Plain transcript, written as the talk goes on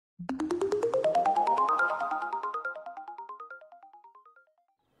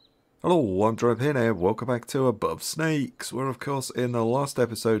Hello, I'm Drop here. Welcome back to Above Snakes, where of course in the last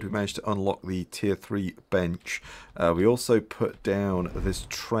episode we managed to unlock the tier 3 bench. We also put down this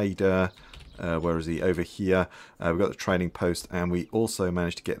trader, where is he, over here. We got the trading post, and we also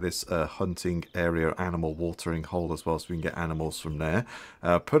managed to get this hunting area animal watering hole as well, so we can get animals from there.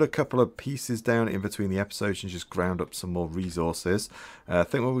 Put a couple of pieces down in between the episodes and just ground up some more resources. I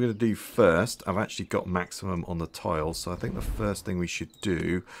think what we're going to do first, I've actually got maximum on the tiles, so I think the first thing we should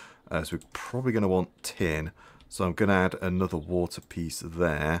do, so we're probably going to want tin, so I'm going to add another water piece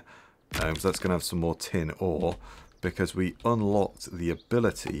there, because that's going to have some more tin ore, because we unlocked the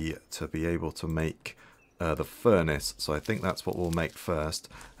ability to be able to make the furnace, so I think that's what we'll make first,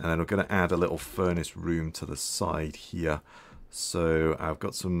 and then we're going to add a little furnace room to the side here. So I've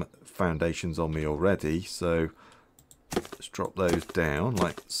got some foundations on me already, so let's drop those down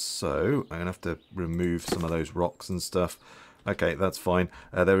like so. I'm going to have to remove some of those rocks and stuff. Okay, that's fine.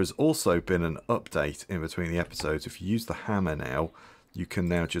 There has also been an update in between the episodes. If you use the hammer now, you can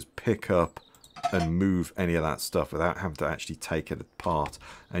now just pick up and move any of that stuff without having to actually take it apart.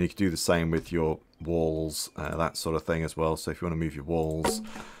 And you can do the same with your walls, that sort of thing as well. So if you want to move your walls,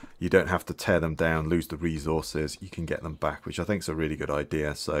 you don't have to tear them down, lose the resources. You can get them back, which I think is a really good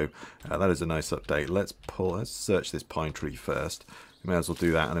idea. So that is a nice update. Let's search this pine tree first. We may as well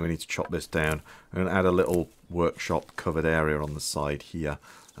do that, and then we need to chop this down. I'm going to add a little workshop covered area on the side here,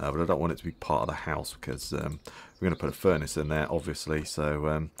 but I don't want it to be part of the house because we're going to put a furnace in there, obviously,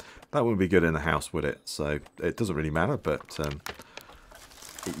 so that wouldn't be good in the house, would it? So it doesn't really matter, but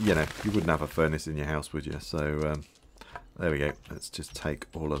you know, you wouldn't have a furnace in your house, would you? So there we go. Let's just take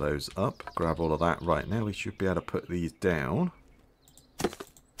all of those up, grab all of that. Right, now we should be able to put these down.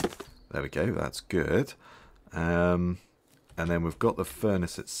 There we go, that's good. And then we've got the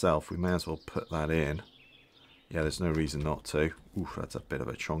furnace itself. We may as well put that in. Yeah, there's no reason not to. Oof, that's a bit of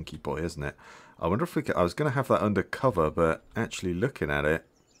a chonky boy, isn't it? I wonder if we could... I was going to have that under cover, but actually looking at it...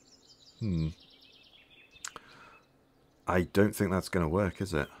 I don't think that's going to work,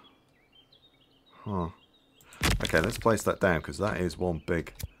 is it? Huh. Okay, let's place that down, because that is one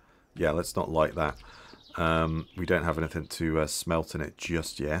big... Yeah, let's not light that. We don't have anything to smelt in it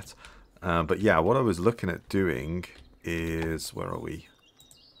just yet. But yeah, what I was looking at doing... is, where are we?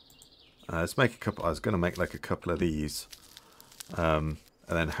 Let's make a couple. I was going to make like a couple of these, and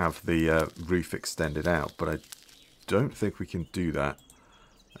then have the roof extended out, but I don't think we can do that.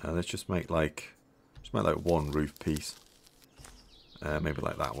 Let's just make like one roof piece, maybe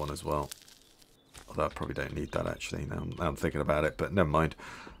like that one as well. Although I probably don't need that actually. Now I'm thinking about it, but never mind.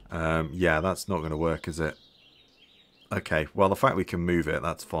 Yeah, that's not going to work, is it? Okay. Well, the fact we can move it,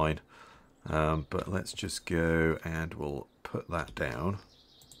 that's fine. But let's just go and we'll put that down.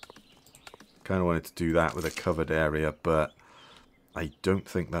 Kind of wanted to do that with a covered area, but I don't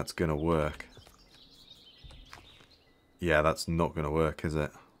think that's going to work. Yeah, that's not going to work, is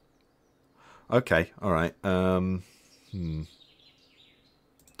it? Okay, alright.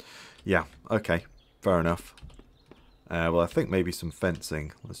 Yeah, okay, fair enough. Well, I think maybe some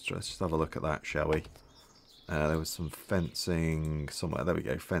fencing. Let's just have a look at that, shall we? There was some fencing somewhere. There we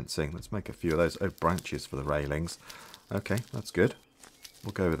go, fencing. Let's make a few of those. Oh, branches for the railings. Okay, that's good.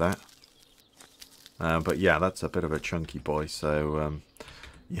 We'll go with that. But yeah, that's a bit of a chunky boy. So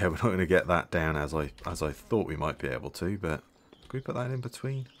yeah, we're not going to get that down as I thought we might be able to. But can we put that in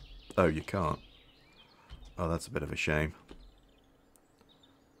between? Oh, you can't. Oh, that's a bit of a shame.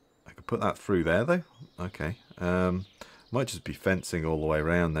 I could put that through there though. Okay. Might just be fencing all the way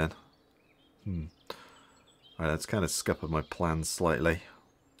around then. Alright, that's kind of scuppered my plans slightly.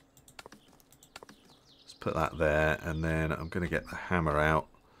 Let's put that there, and then I'm going to get the hammer out,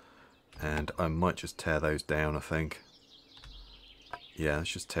 and I might just tear those down, I think. Yeah,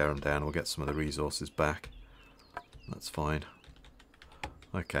 let's just tear them down. We'll get some of the resources back. That's fine.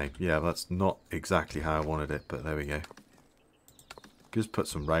 Okay, yeah, that's not exactly how I wanted it, but there we go. Just put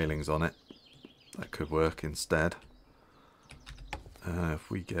some railings on it. That could work instead. If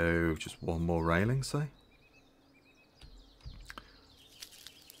we go just one more railing, say.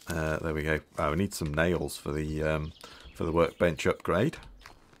 There we go. Oh, we need some nails for the workbench upgrade.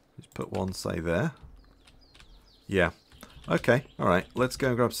 Just put one, say, there. Yeah. Okay. All right. Let's go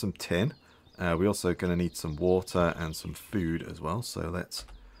and grab some tin. We're also going to need some water and some food as well. So let's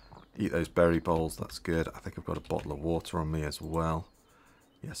eat those berry bowls. That's good. I think I've got a bottle of water on me as well.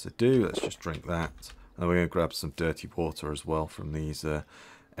 Yes, I do. Let's just drink that. And we're going to grab some dirty water as well from these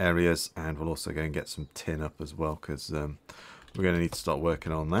areas. And we'll also go and get some tin up as well, because we're going to need to start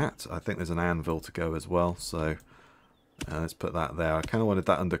working on that. I think there's an anvil to go as well. So Let's put that there. I kind of wanted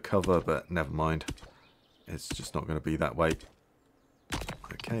that undercover, but never mind. It's just not going to be that way.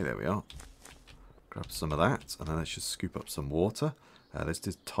 Okay, there we are. Grab some of that, and then let's just scoop up some water. This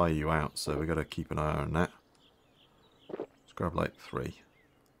does tire you out, so we've got to keep an eye on that. Let's grab like 3.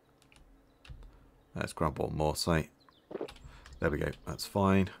 Let's grab one more, say. There we go, that's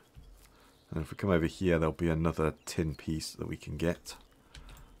fine. And if we come over here, there'll be another tin piece that we can get.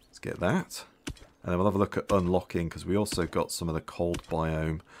 Let's get that. And then we'll have a look at unlocking, because we also got some of the cold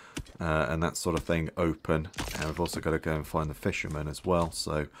biome and that sort of thing open. And we've also got to go and find the fisherman as well.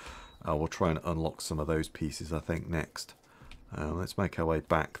 So we'll try and unlock some of those pieces, I think, next. Let's make our way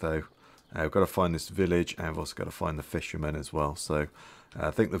back, though. We've got to find this village, and we've also got to find the fisherman as well. So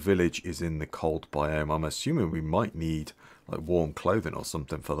I think the village is in the cold biome. I'm assuming we might need like warm clothing or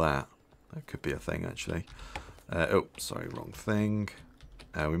something for that. That could be a thing, actually. Oh, sorry, wrong thing.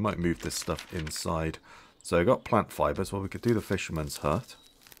 We might move this stuff inside. So I've got plant fibers. Well, we could do the fisherman's hut.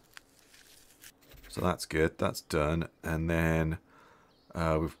 So that's good. That's done. And then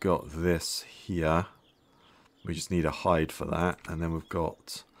we've got this here. We just need a hide for that. And then we've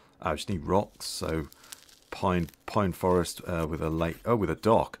got... I just need rocks. So pine forest with a lake. Oh, with a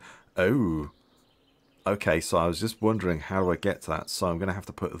dock. Oh. Okay, so I was just wondering how do I get to that. So I'm going to have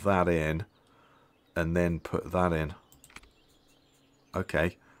to put that in. And then put that in.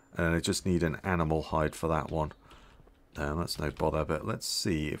 Okay, and I just need an animal hide for that one. That's no bother, but let's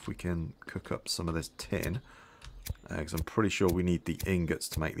see if we can cook up some of this tin. Because I'm pretty sure we need the ingots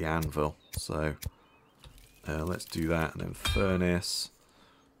to make the anvil. So let's do that, and then furnace.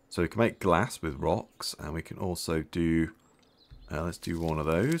 So we can make glass with rocks, and we can also do... let's do one of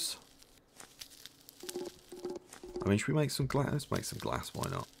those. I mean, should we make some glass? Let's make some glass, why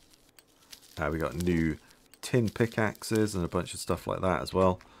not? We got new tin pickaxes and a bunch of stuff like that as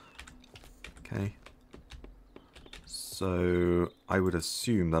well. Okay. So I would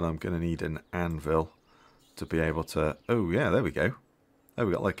assume that I'm going to need an anvil to be able to... Oh, yeah, there we go. Oh,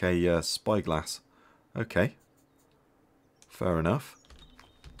 we got like a spyglass. Okay. Fair enough.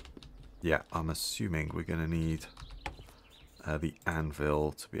 Yeah, I'm assuming we're going to need the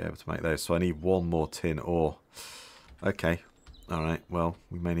anvil to be able to make those. So I need one more tin ore. Okay. Alright, well,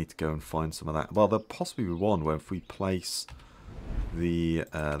 we may need to go and find some of that. Well, there'll possibly be one where if we place the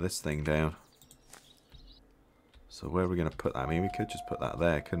this thing down. So where are we going to put that? I mean, we could just put that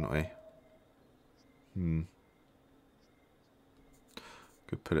there, couldn't we?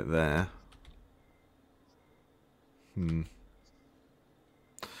 Could put it there. Yeah,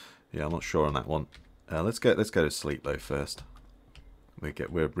 I'm not sure on that one. Let's go to sleep though first.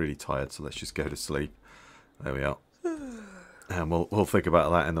 We're really tired, so let's just go to sleep. There we are. And we'll think about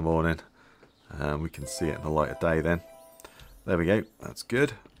that in the morning. We can see it in the light of day then. There we go. That's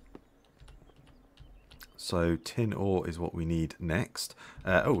good. So tin ore is what we need next.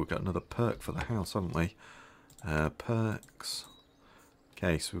 Oh, we've got another perk for the house, haven't we? Perks.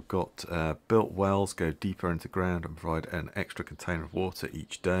 Okay, so we've got built wells, go deeper into ground and provide an extra container of water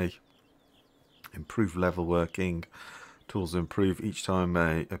each day. Improve level working. Tools improve each time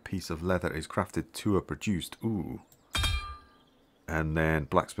a piece of leather is crafted, 2 are produced. Ooh. And then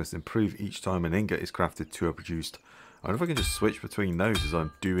blacksmiths improve each time an ingot is crafted, 2 are produced. I wonder if I can just switch between those as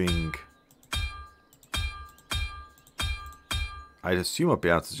I'm doing... I'd assume I'd be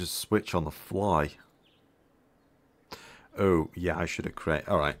able to just switch on the fly. Oh, yeah, I should have created...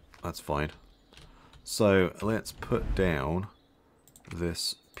 Alright, that's fine. So, let's put down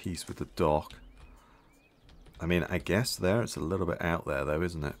this piece with the dock. I mean, I guess there, it's a little bit out there though,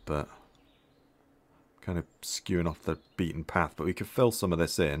 isn't it? But... kind of skewing off the beaten path, but we could fill some of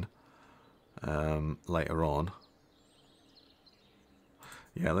this in later on.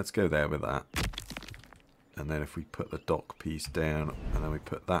 Yeah, let's go there with that. And then if we put the dock piece down and then we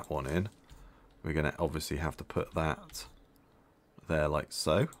put that one in, we're going to obviously have to put that there like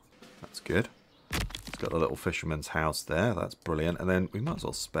so. That's good. It's got the little fisherman's house there. That's brilliant. And then we might as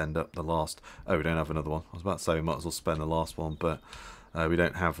well spend up the last... Oh, we don't have another one. I was about to say we might as well spend the last one, but we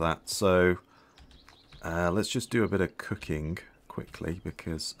don't have that. So... let's just do a bit of cooking quickly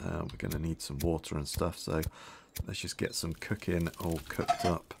because we're going to need some water and stuff. So let's just get some cooking all cooked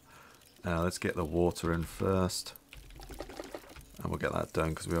up. Let's get the water in first. And we'll get that done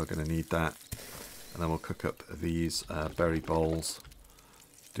because we are going to need that. And then we'll cook up these berry bowls.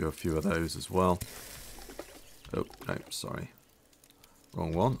 Do a few of those as well. Oh, no, sorry.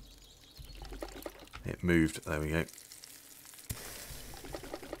 Wrong one. It moved. There we go.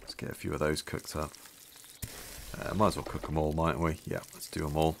 Let's get a few of those cooked up. Might as well cook them all, mightn't we? Yeah, let's do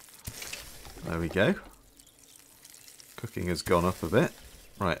them all. There we go. Cooking has gone up a bit.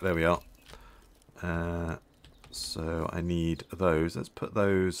 Right, there we are. So I need those. Let's put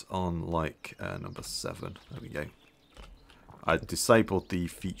those on like number 7. There we go. I disabled the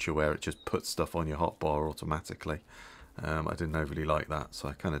feature where it just puts stuff on your hotbar automatically. I didn't overly like that, so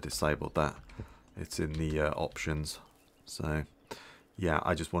I kind of disabled that. It's in the options. So yeah,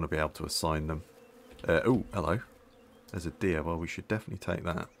 I just want to be able to assign them. Oh, hello. There's a deer. Well, we should definitely take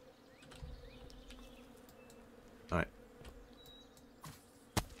that. Alright.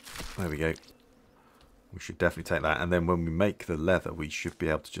 There we go. We should definitely take that. And then when we make the leather, we should be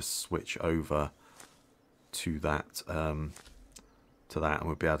able to just switch over to that. And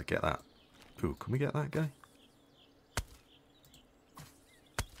we'll be able to get that. Ooh, can we get that guy?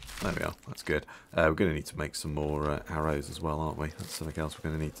 There we are. That's good. We're going to need to make some more arrows as well, aren't we? That's something else we're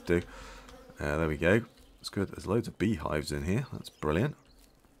going to need to do. There we go. That's good. There's loads of beehives in here. That's brilliant.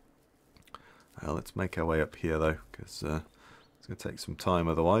 Let's make our way up here, though, because it's going to take some time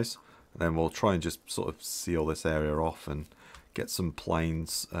otherwise. And then we'll try and just sort of seal this area off and get some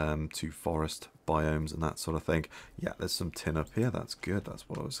plains to forest biomes and that sort of thing. Yeah, there's some tin up here. That's good. That's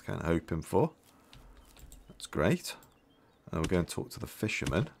what I was kind of hoping for. That's great. And we're going to talk to the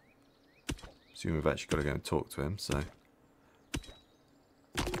fisherman. Assume we've actually got to go and talk to him, so...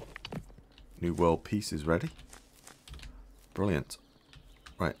 New world piece is ready. Brilliant.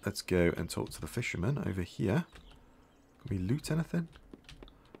 Right, let's go and talk to the fisherman over here. Can we loot anything?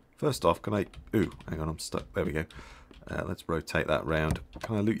 First off, can I... Ooh, hang on, I'm stuck. There we go. Let's rotate that round.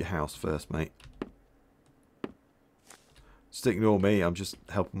 Can I loot your house first, mate? Just ignore me. I'm just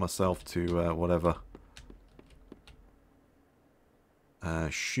helping myself to whatever.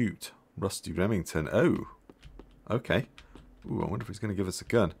 Shoot. Rusty Remington. Oh. Okay. Ooh, I wonder if he's going to give us a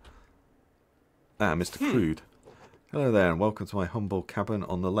gun. Ah, Mr. Crude. Hello there, and welcome to my humble cabin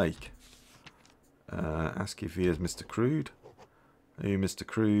on the lake. Ask if he is Mr. Crude. Are you Mr.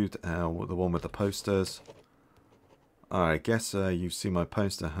 Crude? The one with the posters. I guess you've seen my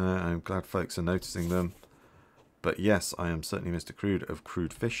poster, huh? I'm glad folks are noticing them. But yes, I am certainly Mr. Crude of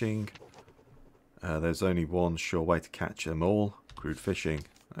Crude Fishing. There's only one sure way to catch them all. Crude Fishing.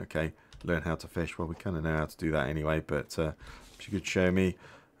 Okay, learn how to fish. Well, we kind of know how to do that anyway, but if you could show me.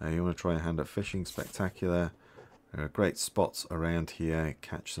 You want to try a hand at fishing? Spectacular. There are great spots around here.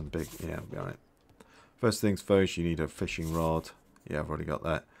 Catch some big... Yeah, alright. First things first, you need a fishing rod. Yeah, I've already got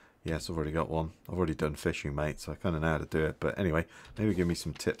that. Yes, I've already got one. I've already done fishing, mate, so I kind of know how to do it. But anyway, maybe give me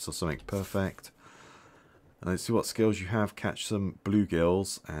some tips or something. Perfect. And let's see what skills you have. Catch some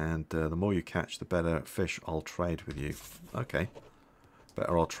bluegills, and the more you catch, the better fish I'll trade with you. Okay.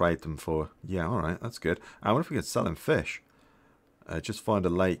 Better I'll trade them for... Yeah, alright, that's good. I wonder if we could sell him fish. Just find a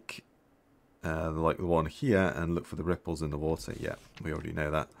lake like the one here and look for the ripples in the water. Yeah, we already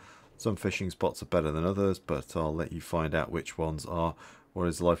know that. Some fishing spots are better than others, but I'll let you find out which ones are. What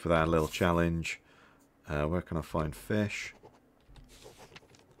is life without a little challenge? Where can I find fish?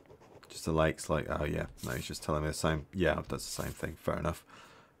 Just the lakes like... Oh, yeah. No, he's just telling me the same... Yeah, that's the same thing. Fair enough.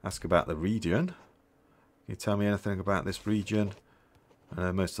 Ask about the region. Can you tell me anything about this region? I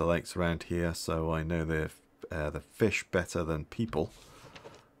know most of the lakes around here, so I know the fish better than people.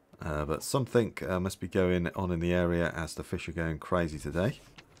 But something must be going on in the area as the fish are going crazy today.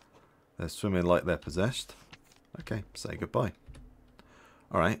 They're swimming like they're possessed. Okay, say goodbye.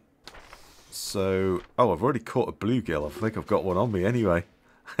 Alright. So... Oh, I've already caught a bluegill. I think I've got one on me anyway.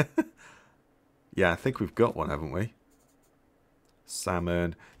 Yeah, I think we've got one, haven't we?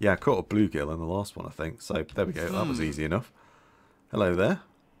 Salmon. Yeah, I caught a bluegill in the last one, I think. So, there we go. That was easy enough. Hello there.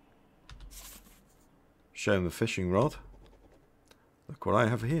 Show him the fishing rod. Look what I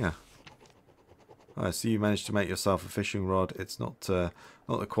have here. I see you managed to make yourself a fishing rod. It's not the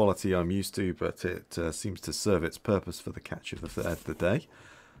quality I'm used to, but it seems to serve its purpose for the catch of the day.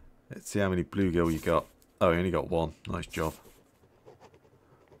 Let's see how many bluegill you got. Oh, you only got one. Nice job.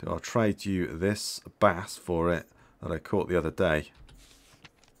 I'll trade you this bass for it that I caught the other day.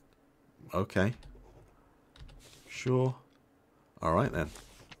 Okay. Sure. Alright then.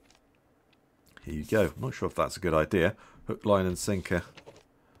 Here you go. I'm not sure if that's a good idea. Hook, line and sinker.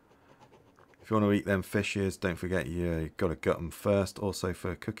 If you want to eat them fishes, don't forget you've got to gut them first. Also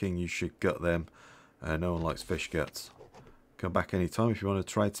for cooking, you should gut them. No one likes fish guts. Come back anytime if you want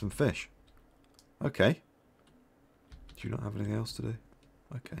to trade some fish. Okay. Do you not have anything else to do?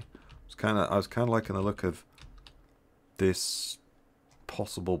 Okay. I was kind of liking the look of this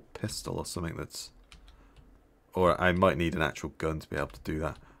possible pistol or something that's... Or I might need an actual gun to be able to do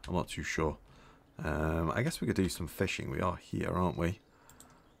that. I'm not too sure. I guess we could do some fishing. We are here, aren't we?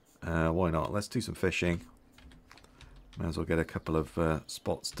 Why not? Let's do some fishing. May as well get a couple of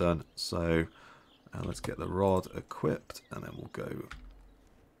spots done. So let's get the rod equipped and then we'll go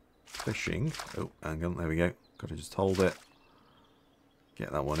fishing. Oh, hang on. There we go. Got to just hold it.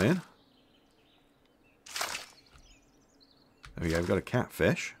 Get that one in. There we go, we've got a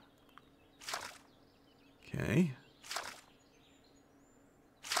catfish. Okay.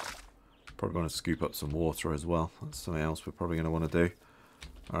 Probably want to scoop up some water as well. That's something else we're probably going to want to do.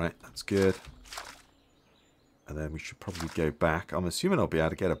 Alright, that's good. And then we should probably go back. I'm assuming I'll be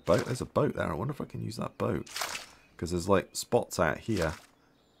able to get a boat. There's a boat there. I wonder if I can use that boat. Because there's like spots out here.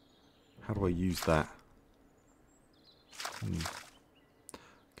 How do I use that?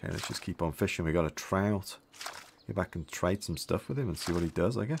 Okay, let's just keep on fishing. We got a trout. Go back and trade some stuff with him and see what he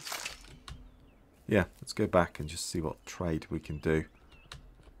does, I guess. Yeah, let's go back and just see what trade we can do.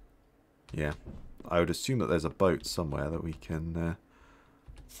 Yeah, I would assume that there's a boat somewhere that we can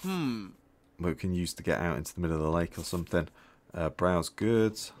use to get out into the middle of the lake or something. Browse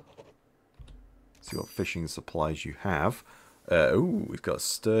goods. See what fishing supplies you have. Ooh, we've got a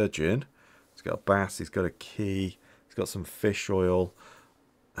sturgeon. He's got a bass. He's got a key. He's got some fish oil.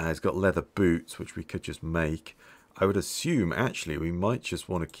 He's got leather boots, which we could just make. I would assume, actually, we might just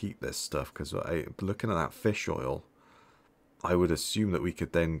want to keep this stuff, because looking at that fish oil, I would assume that we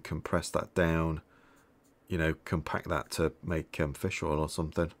could then compress that down, you know, compact that to make fish oil or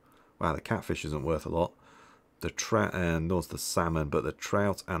something. Wow, the catfish isn't worth a lot. The trout, and nor the salmon, but the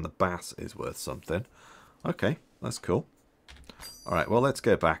trout and the bass is worth something. Okay, that's cool. Alright, well, let's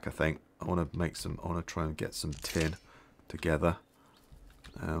go back, I think. I want to try and get some tin together.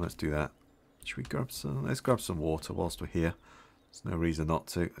 Let's do that. Should we grab some? Let's grab some water whilst we're here. There's no reason not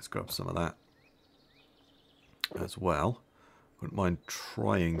to. Let's grab some of that as well. Wouldn't mind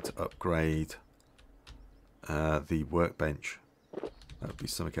trying to upgrade the workbench. That would be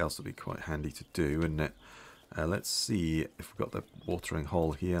something else that would be quite handy to do, wouldn't it? Let's see if we've got the watering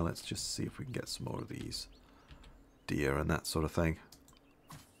hole here. Let's just see if we can get some more of these deer and that sort of thing.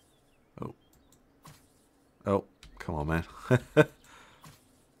 Oh. Oh, come on, man.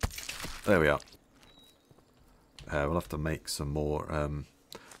 There we are. We'll have to make some more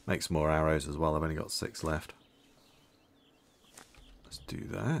arrows as well. I've only got 6 left. Let's do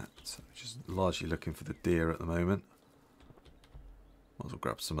that. Just largely looking for the deer at the moment. Might as well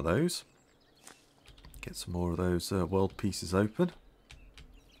grab some of those. Get some more of those world pieces open.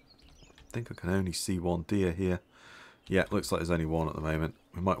 I think I can only see 1 deer here. Yeah, looks like there's only 1 at the moment.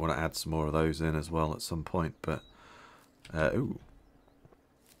 We might want to add some more of those in as well at some point, but ooh.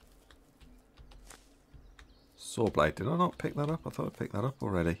 Saw blade. Did I not pick that up? I thought I picked that up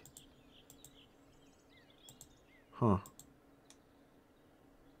already. Huh.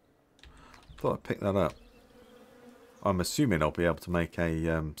 Thought I picked that up. I'm assuming I'll be able to make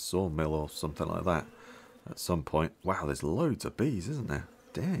a sawmill or something like that at some point. Wow, there's loads of bees, isn't there?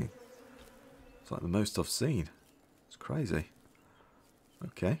 Dang. It's like the most I've seen. It's crazy.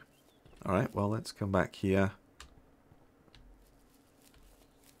 Okay. Alright, well, let's come back here.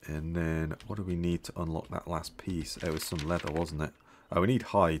 And then, what do we need to unlock that last piece? It was some leather, wasn't it? Oh, we need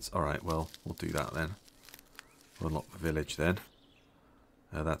hides. Alright, well, we'll do that then. We'll unlock the village then.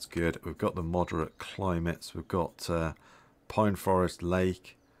 That's good. We've got the moderate climates. We've got Pine Forest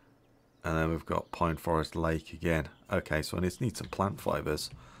Lake. And then we've got Pine Forest Lake again. Okay, so I just need some plant fibers.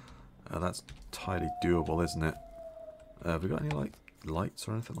 That's entirely doable, isn't it? Have we got any like lights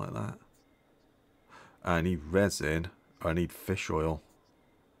or anything like that? I need resin. I need fish oil.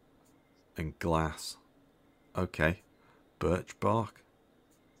 And glass. Okay. Birch bark.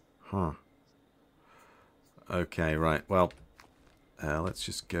 Huh. Okay, right. Well, let's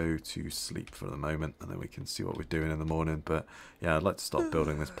just go to sleep for the moment, and then we can see what we're doing in the morning. But yeah, I'd like to start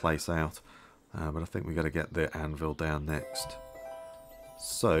building this place out. But I think we got to get the anvil down next.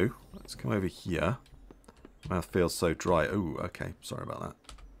 So let's come over here. Mouth feels so dry. Oh, okay. Sorry about that.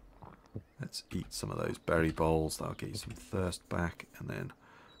 Let's eat some of those berry bowls. That'll get you some thirst back, and then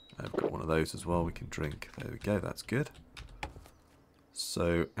I've got one of those as well we can drink. There we go, that's good.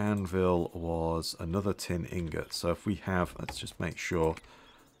 So anvil was another tin ingot. So if we have, let's just make sure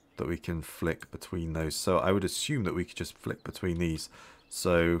that we can flick between those. So I would assume that we could just flick between these.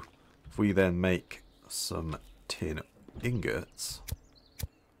 So if we then make some tin ingots,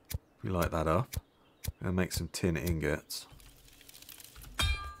 if we light that up and make some tin ingots,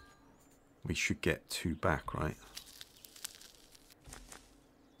 we should get 2 back, right?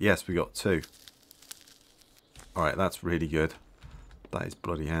 Yes, we got 2. Alright, that's really good. That is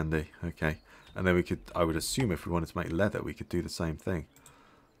bloody handy. Okay. And then we could, I would assume if we wanted to make leather, we could do the same thing.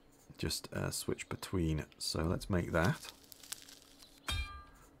 Just switch between. So let's make that.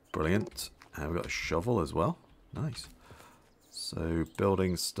 Brilliant. And we've got a shovel as well. Nice. So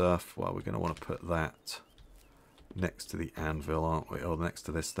building stuff. Well, we're going to want to put that next to the anvil, aren't we? Or next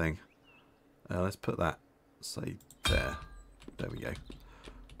to this thing. Let's put that say there. There we go.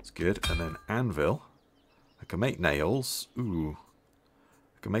 That's good. And then anvil. I can make nails. Ooh.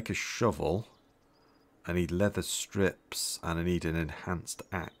 I can make a shovel. I need leather strips and I need an enhanced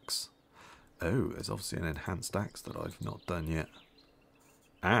axe. Oh, there's obviously an enhanced axe that I've not done yet.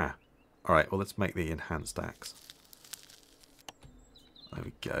 Ah. Alright, well let's make the enhanced axe. There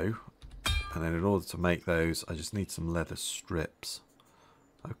we go. And then in order to make those, I just need some leather strips.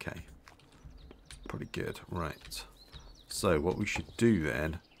 Okay. Pretty good. Right. So what we should do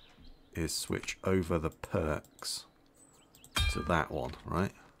then is switch over the perks to that one,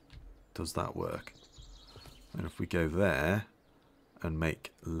 right? Does that work? And if we go there and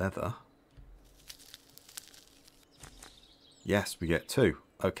make leather. Yes, we get 2.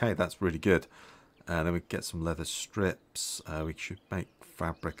 Okay, that's really good. And then we get some leather strips. We should make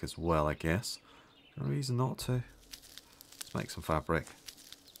fabric as well, I guess. No reason not to. Let's make some fabric.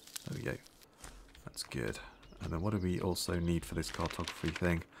 There we go. That's good. And then what do we also need for this cartography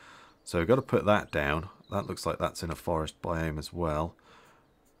thing? So we've got to put that down. That looks like that's in a forest biome as well.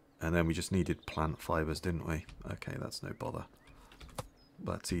 And then we just needed plant fibers, didn't we? Okay, that's no bother.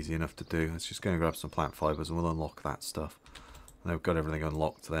 That's easy enough to do. Let's just go and grab some plant fibers and we'll unlock that stuff. And we've got everything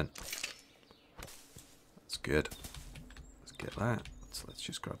unlocked then. That's good. Let's get that. So let's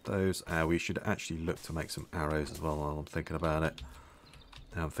just grab those. We should actually look to make some arrows as well while I'm thinking about it.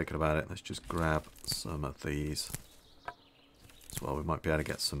 Now I'm thinking about it. Let's just grab some of these as well. We might be able to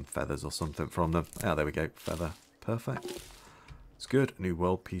get some feathers or something from them. Ah, there we go. Feather. Perfect. It's good. New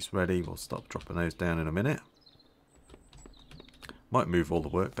world piece ready. We'll stop dropping those down in a minute. Might move all the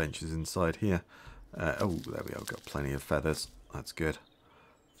workbenches inside here. Oh, there we go. We've got plenty of feathers. That's good.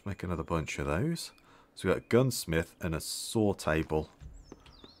 Let's make another bunch of those. So we've got a gunsmith and a saw table.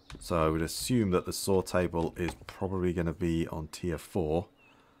 So I would assume that the saw table is probably going to be on tier 4.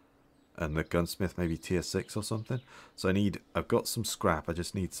 And the gunsmith maybe tier 6 or something. So I've got some scrap. I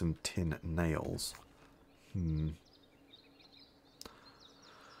just need some tin nails.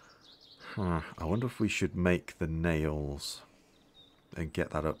 I wonder if we should make the nails and get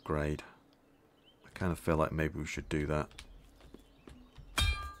that upgrade. I kind of feel like maybe we should do that.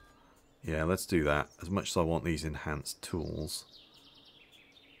 Yeah, let's do that. As much as I want these enhanced tools.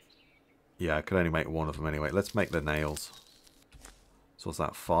 Yeah, I could only make one of them anyway. Let's make the nails. So what's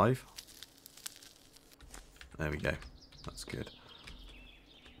that, 5? There we go. That's good.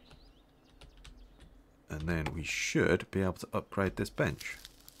 And then we should be able to upgrade this bench.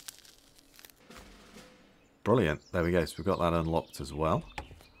 Brilliant. There we go. So we've got that unlocked as well.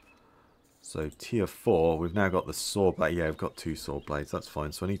 So tier 4, we've now got the saw blade. Yeah, we've got 2 saw blades. That's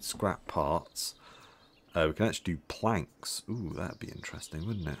fine. So I need scrap parts. We can actually do planks. Ooh, that'd be interesting,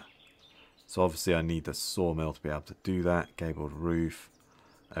 wouldn't it? So obviously I need the sawmill to be able to do that. Gabled roof.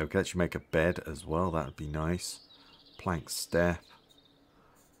 We can actually make a bed as well. That would be nice. Plank step.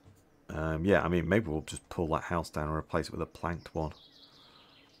 Yeah, I mean, maybe we'll just pull that house down and replace it with a planked one.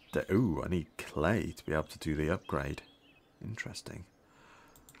 Ooh, I need clay to be able to do the upgrade. Interesting.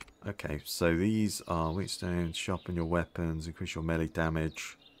 Okay, so these are wheatstones, sharpen your weapons, increase your melee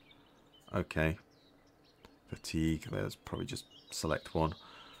damage. Okay. Fatigue, let's probably just select one.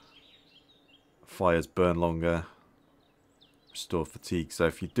 Fires burn longer. Restore fatigue. So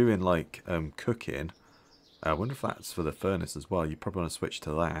if you're doing like cooking, I wonder if that's for the furnace as well. You probably want to switch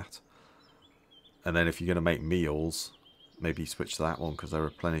to that. And then if you're going to make meals, maybe switch to that one because they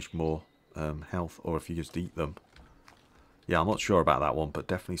replenish more health. Or if you just eat them. Yeah, I'm not sure about that one, but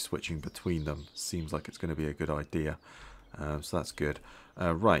definitely switching between them seems like it's going to be a good idea. So that's good.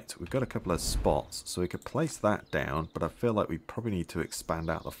 Right, we've got a couple of spots, so we could place that down, but I feel like we probably need to expand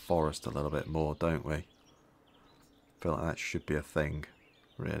out the forest a little bit more, don't we? I feel like that should be a thing,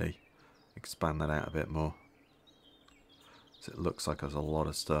 really. Expand that out a bit more. So it looks like there's a lot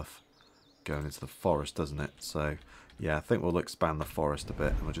of stuff going into the forest, doesn't it? So, yeah, I think we'll expand the forest a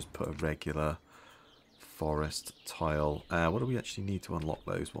bit, and we'll just put a regular forest tile. What do we actually need to unlock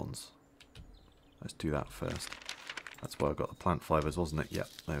those ones? Let's do that first. That's where I got the plant fibers, wasn't it? Yep,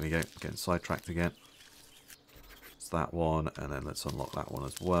 there we go. Getting sidetracked again. It's that one, and then let's unlock that one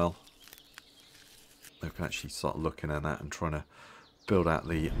as well. We can actually start looking at that and trying to build out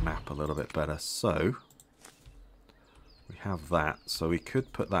the map a little bit better. So, we have that. So we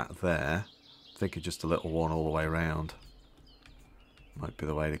could put that there. I think it's just a little one all the way around. Might be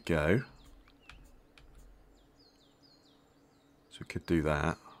the way to go. So we could do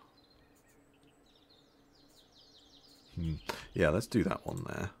that. Yeah, let's do that one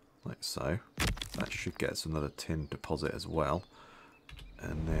there, like so. That should get us another tin deposit as well.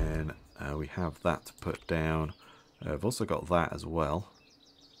 And then we have that to put down. I've also got that as well.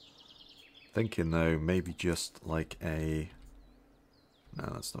 Thinking though, maybe just like a... No,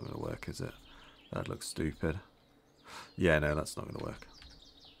 that's not going to work, is it? That looks stupid. Yeah, no, that's not going to work.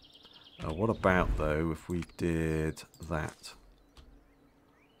 What about though if we did that?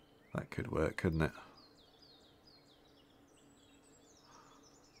 That could work, couldn't it?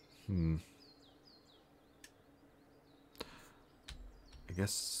 I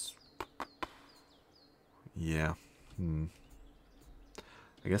guess... Yeah.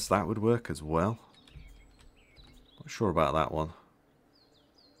 I guess that would work as well. Not sure about that one.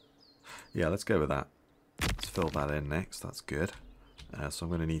 Yeah, let's go with that. Let's fill that in next. That's good. So I'm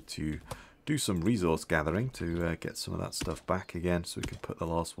going to need to do some resource gathering to get some of that stuff back again so we can put the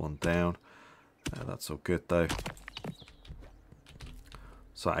last one down. That's all good though.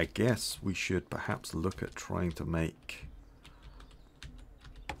 So I guess we should perhaps look at trying to make...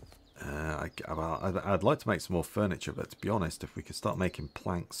 I'd like to make some more furniture, but to be honest, if we could start making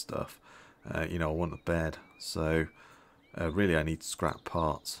plank stuff, you know, I want a bed. So really I need scrap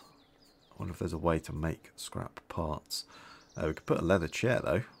parts. I wonder if there's a way to make scrap parts. We could put a leather chair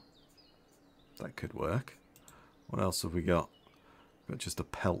though. That could work. What else have we got? We've got just a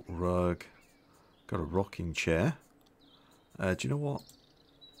pelt rug. Got a rocking chair. Do you know what?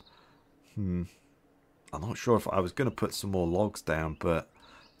 I'm not sure if I was going to put some more logs down, but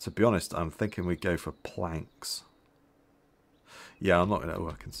to be honest, I'm thinking we go for planks. Yeah, I'm not going to... Oh,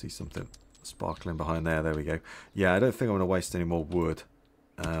 I can see something sparkling behind there. There we go. Yeah, I don't think I'm going to waste any more wood.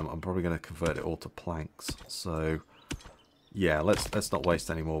 I'm probably going to convert it all to planks. So, yeah, let's not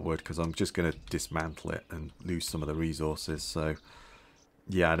waste any more wood because I'm just going to dismantle it and lose some of the resources. So,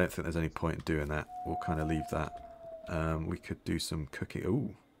 yeah, I don't think there's any point in doing that. We'll kind of leave that. We could do some cooking.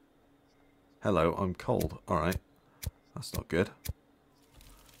 Ooh. Hello, I'm cold. Alright. That's not good.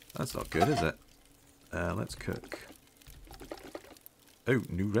 That's not good, is it? Let's cook. Oh,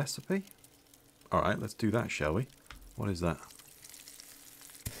 new recipe? Alright, let's do that, shall we? What is that?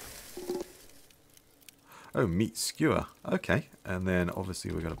 Oh, meat skewer. Okay, and then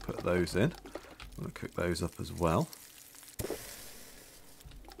obviously we're going to put those in. I'm going to cook those up as well.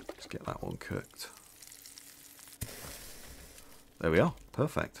 Let's get that one cooked. There we are.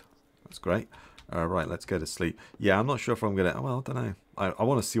 Perfect. That's great. Right, let's go to sleep. Yeah, I'm not sure if I'm going to... Well, I don't know. I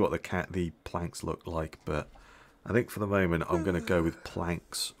want to see what the planks look like, but I think for the moment I'm going to go with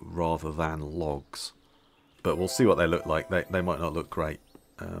planks rather than logs. But we'll see what they look like. They might not look great,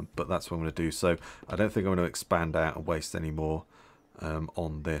 but that's what I'm going to do. So I don't think I'm going to expand out and waste any more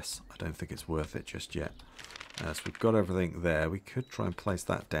on this. I don't think it's worth it just yet. So we've got everything there. We could try and place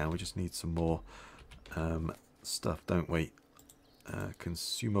that down. We just need some more stuff, don't we?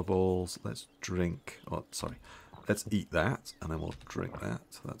 Consumables. Let's drink. Oh, sorry. Let's eat that, and then we'll drink that.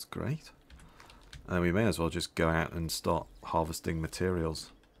 So that's great. And we may as well just go out and start harvesting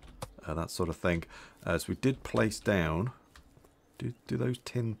materials, that sort of thing. So we did place down. Do those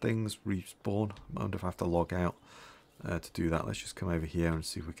tin things respawn? I wonder if I have to log out to do that. Let's just come over here and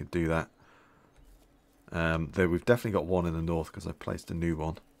see if we can do that. Though we've definitely got one in the north because I placed a new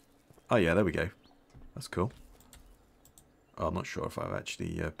one. Oh yeah, there we go. That's cool. Oh, I'm not sure if I've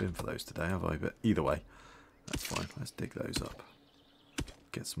actually been for those today, have I? But either way, that's fine. Let's dig those up.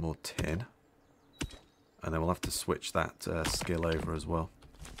 Get some more tin. And then we'll have to switch that skill over as well.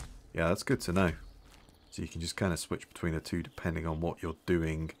 Yeah, that's good to know. So you can just kind of switch between the two depending on what you're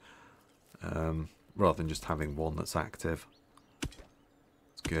doing. Rather than just having one that's active.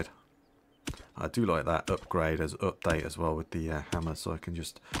 It's good. I do like that update as well with the hammer. So I can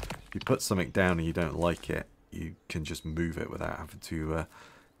just... If you put something down and you don't like it, you can just move it without having to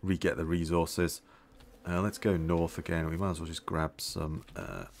re-get the resources. Let's go north again. We might as well just grab some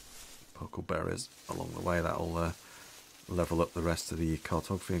huckleberries along the way. That'll level up the rest of the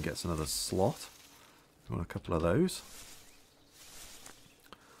cartography and gets another slot. We want a couple of those.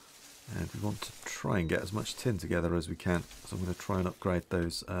 And we want to try and get as much tin together as we can. So I'm going to try and upgrade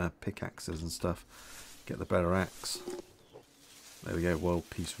those pickaxes and stuff. Get the better axe. There we go, world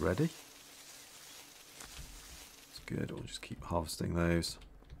piece ready. Good, we'll just keep harvesting those.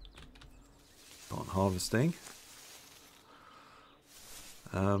 On harvesting.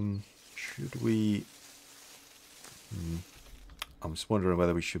 Should we... I'm just wondering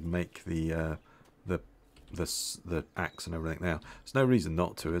whether we should make the axe and everything now. There's no reason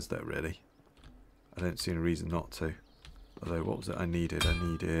not to, is there really? I don't see any reason not to. Although, what was it I needed?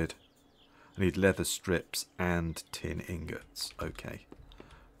 I need leather strips and tin ingots. Okay.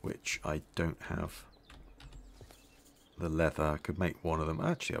 Which I don't have. The leather, I could make one of them.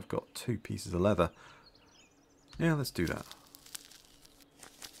 Actually, I've got 2 pieces of leather. Yeah, let's do that.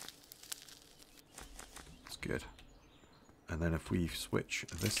 That's good. And then if we switch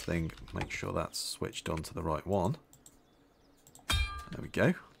this thing, make sure that's switched onto the right one. There we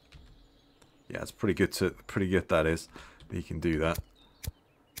go. Yeah, it's pretty good that is. You can do that.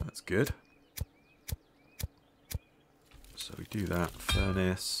 That's good. So we do that.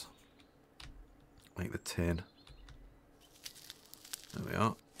 Furnace. Make the tin. There we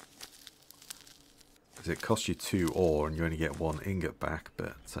are. Because it costs you 2 ore and you only get 1 ingot back.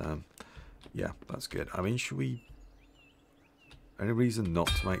 But yeah, that's good. I mean, should we... Any reason not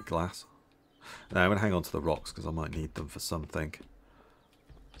to make glass? No, I'm going to hang on to the rocks because I might need them for something.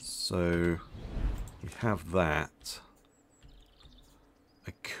 So we have that.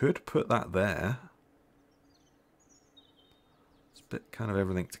 I could put that there. It's a bit kind of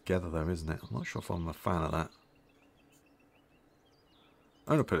everything together though, isn't it? I'm not sure if I'm a fan of that.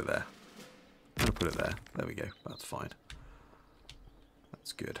 I'm going to put it there. I'm going to put it there. There we go. That's fine.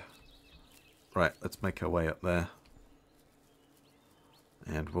 That's good. Right, let's make our way up there.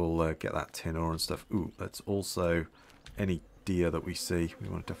 And we'll get that tin ore and stuff. Ooh, let's also... Any deer that we see, we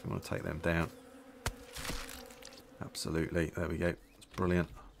definitely want to take them down. Absolutely. There we go. It's brilliant.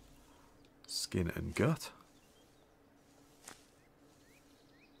 Skin and gut.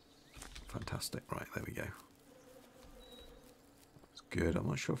 Fantastic. Right, there we go. That's good. I'm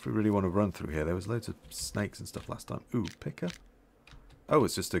not sure if we really want to run through here. There was loads of snakes and stuff last time. Ooh, picker. Oh,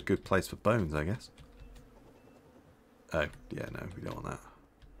 it's just a good place for bones, I guess. Oh, yeah, no, we don't want that.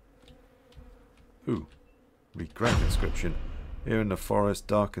 Ooh. Read grave inscription. Here in the forest,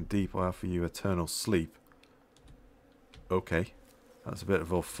 dark and deep, I offer you eternal sleep. Okay. That's a bit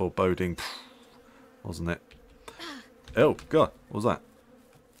of a foreboding, wasn't it? Oh, God. What was that?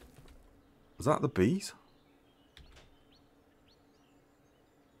 Was that the bees?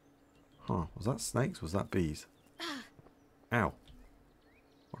 Huh. Was that snakes? Was that bees? Ow.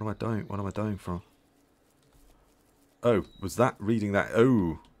 What am I dying? What am I dying from? Oh, was that reading that?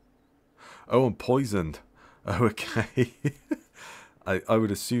 Oh. Oh, I'm poisoned. Oh, okay. I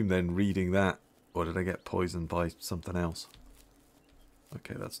would assume then reading that, or did I get poisoned by something else?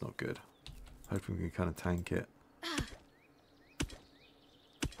 Okay, that's not good. Hoping we can kind of tank it.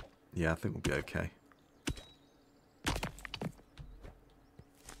 Yeah, I think we'll be okay.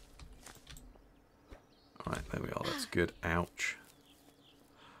 Alright, there we are. That's good. Ouch.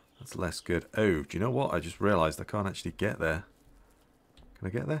 That's less good. Oh, do you know what? I just realised I can't actually get there. Can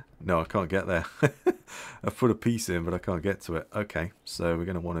I get there? No, I can't get there. I've put a piece in, but I can't get to it. Okay, so we're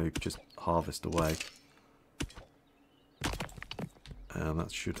going to want to just harvest away. And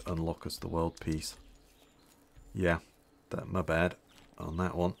that should unlock us the world piece. Yeah, my bad on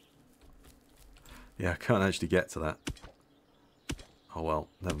that one. Yeah, I can't actually get to that. Oh well,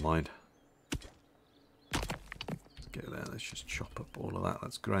 never mind. Let's go there. Let's just chop up all of that.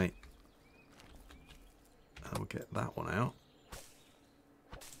 That's great. And we'll get that one out.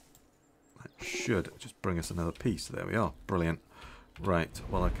 That should just bring us another piece. There we are. Brilliant. Right.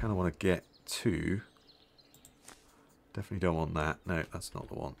 Well, I kind of want to get to... Definitely don't want that. No, that's not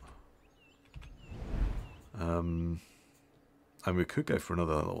the one. And we could go for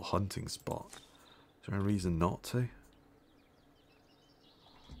another little hunting spot. Is there a reason not to?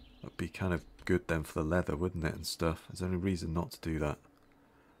 That'd be kind of good then for the leather, wouldn't it, and stuff. Is there any reason not to do that?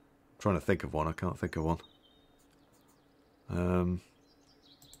 I'm trying to think of one. I can't think of one.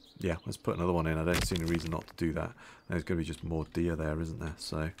 Yeah, let's put another one in. I don't see any reason not to do that. There's going to be just more deer there, isn't there?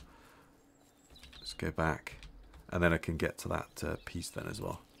 So let's go back. And then I can get to that piece then as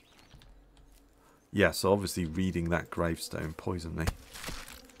well. Yeah, so obviously reading that gravestone poisoned me.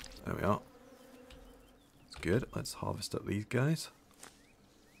 There we are. That's good. Let's harvest up these guys.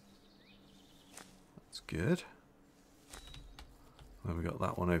 That's good. Then we got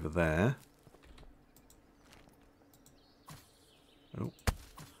that one over there. Oh.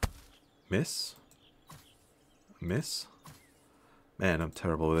 Miss. Miss. Man, I'm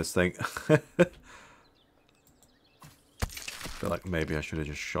terrible with this thing. I feel like maybe I should have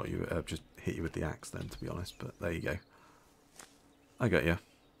just shot you, just hit you with the axe then, to be honest. But there you go. I got you.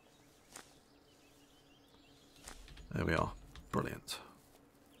 There we are. Brilliant.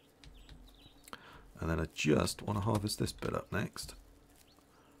 And then I just want to harvest this bit up next.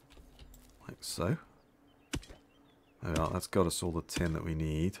 Like so. There we are. That's got us all the tin that we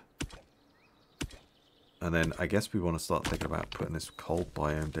need. And then I guess we want to start thinking about putting this cold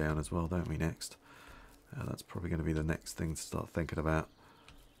biome down as well, don't we, next? That's probably going to be the next thing to start thinking about.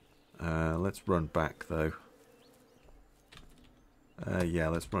 Let's run back, though. Yeah,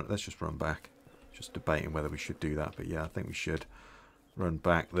 let's just run back. Just debating whether we should do that, but yeah, I think we should run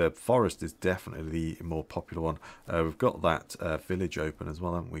back. The forest is definitely the more popular one. We've got that village open as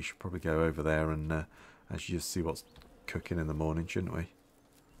well, haven't we? Should probably go over there and actually just see what's cooking in the morning, shouldn't we?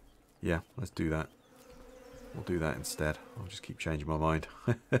 Yeah, let's do that. We'll do that instead. I'll just keep changing my mind.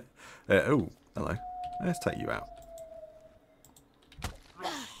 Oh, hello. Let's take you out.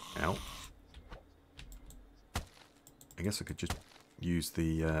 Out. I guess I could just use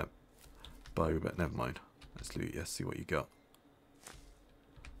the bow, but never mind. Let's loot you, see what you got.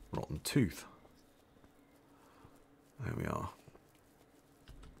 Rotten tooth. There we are.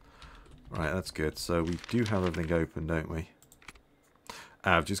 Right, that's good. So we do have everything open, don't we?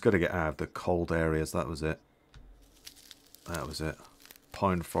 I've just got to get out of the cold areas. That was it. That was it.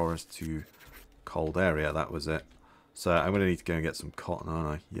 Pine forest to cold area. That was it. So I'm going to need to go and get some cotton, aren't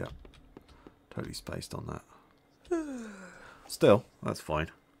I? Yeah. Totally spaced on that. Still, that's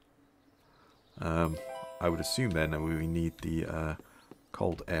fine. I would assume then that we need the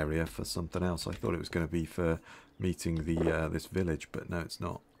cold area for something else. I thought it was going to be for meeting the this village, but no, it's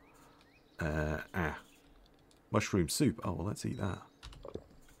not. Mushroom soup. Oh, well, let's eat that.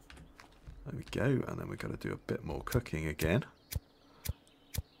 There we go. And then we've got to do a bit more cooking again.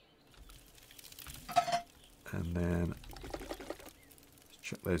 And then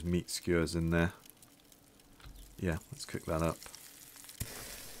chuck those meat skewers in there. Yeah, let's cook that up.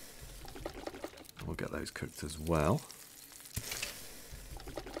 We'll get those cooked as well.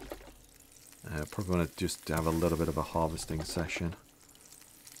 Probably want to just have a little bit of a harvesting session.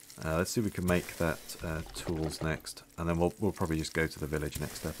 Let's see if we can make that tools next, and then we'll probably just go to the village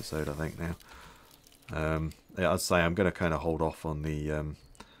next episode, I think. Now, yeah, I'd say I'm going to kind of hold off on the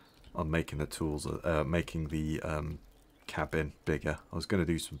on making the tools, making the cabin bigger. I was going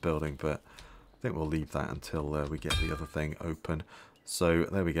to do some building, but I think we'll leave that until we get the other thing open. So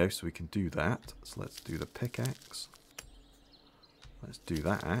there we go. So we can do that. So let's do the pickaxe. Let's do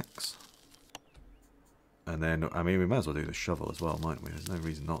that axe. And then, I mean, we might as well do the shovel as well, mightn't we? There's no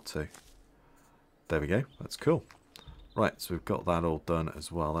reason not to. There we go. That's cool. Right, so we've got that all done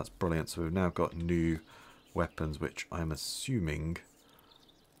as well. That's brilliant. So we've now got new weapons, which I'm assuming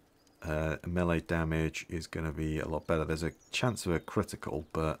melee damage is going to be a lot better. There's a chance of a critical,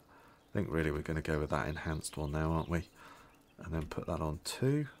 but I think really we're going to go with that enhanced one now, aren't we? And then put that on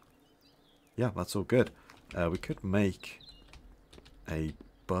too. Yeah, that's all good. We could make a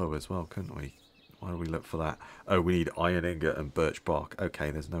bow as well, couldn't we? Why do we look for that? Oh, we need iron ingot and birch bark. Okay,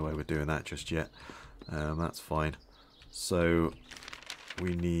 there's no way we're doing that just yet. That's fine. So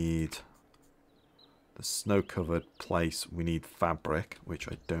we need the snow-covered place. We need fabric, which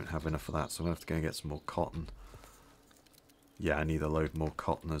I don't have enough of that, so I'm going to have to go and get some more cotton. Yeah, I need a load more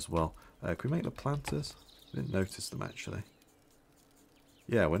cotton as well. Can we make the planters? I didn't notice them, actually.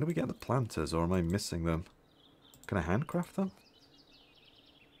 Yeah, when do we get the planters, or am I missing them? Can I handcraft them?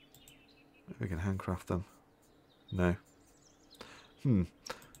 We can handcraft them. No.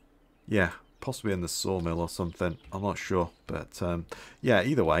 Yeah, possibly in the sawmill or something. I'm not sure. But, yeah,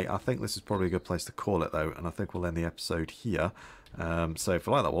 either way, I think this is probably a good place to call it, though. And I think we'll end the episode here. So if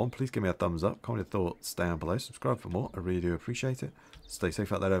you like that one, please give me a thumbs up. Comment your thoughts down below. Subscribe for more. I really do appreciate it. Stay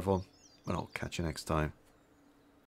safe out there, everyone. And I'll catch you next time.